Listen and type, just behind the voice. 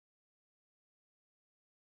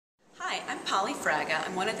Hi, I'm Fraga.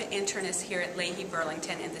 I'm one of the internists here at Lahey,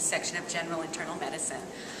 Burlington in the section of General Internal Medicine.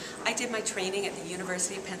 I did my training at the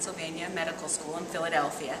University of Pennsylvania Medical School in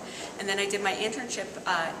Philadelphia, and then I did my internship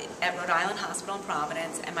at Rhode Island Hospital in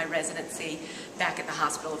Providence and my residency back at the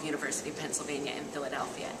Hospital of University of Pennsylvania in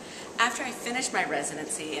Philadelphia. After I finished my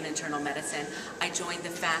residency in internal medicine, I joined the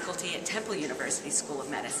faculty at Temple University School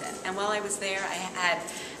of Medicine, and while I was there I had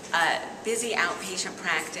a busy outpatient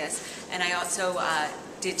practice, and I also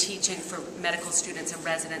did teaching for medical students and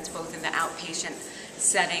residents both in the outpatient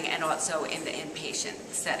setting and also in the inpatient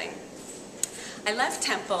setting. I left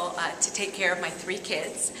Temple to take care of my 3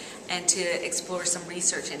 kids and to explore some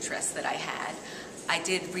research interests that I had. I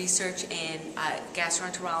did research in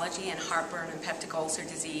gastroenterology and heartburn and peptic ulcer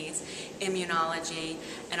disease, immunology,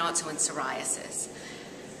 and also in psoriasis.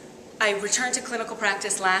 I returned to clinical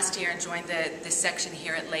practice last year and joined the section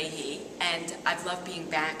here at Lahey, and I've loved being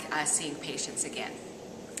back seeing patients again.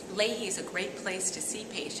 Lahey is a great place to see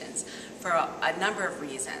patients for a number of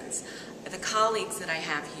reasons. The colleagues that I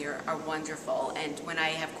have here are wonderful, and when I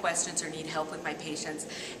have questions or need help with my patients,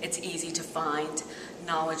 it's easy to find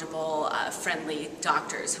knowledgeable, friendly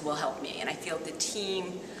doctors who will help me. And I feel the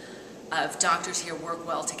team of doctors here work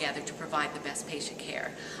well together to provide the best patient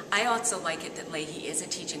care. I also like it that Lahey is a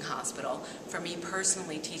teaching hospital. For me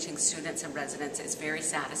personally, teaching students and residents is very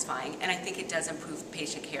satisfying, and I think it does improve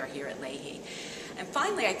patient care here at Lahey. And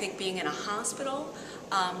finally, I think being in a hospital,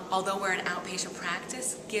 although we're an outpatient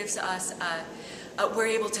practice, gives us we're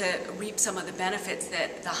able to reap some of the benefits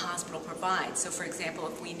that the hospital provides. So for example,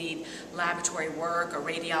 if we need laboratory work or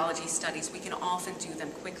radiology studies, we can often do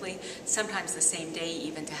them quickly, sometimes the same day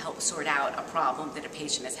even, to help sort out a problem that a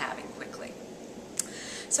patient is having quickly.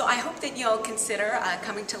 So I hope that you'll consider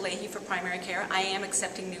coming to Lahey for primary care. I am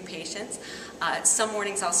accepting new patients. Some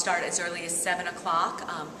mornings I'll start as early as 7 o'clock,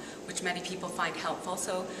 which many people find helpful.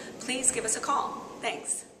 So please give us a call.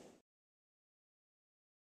 Thanks.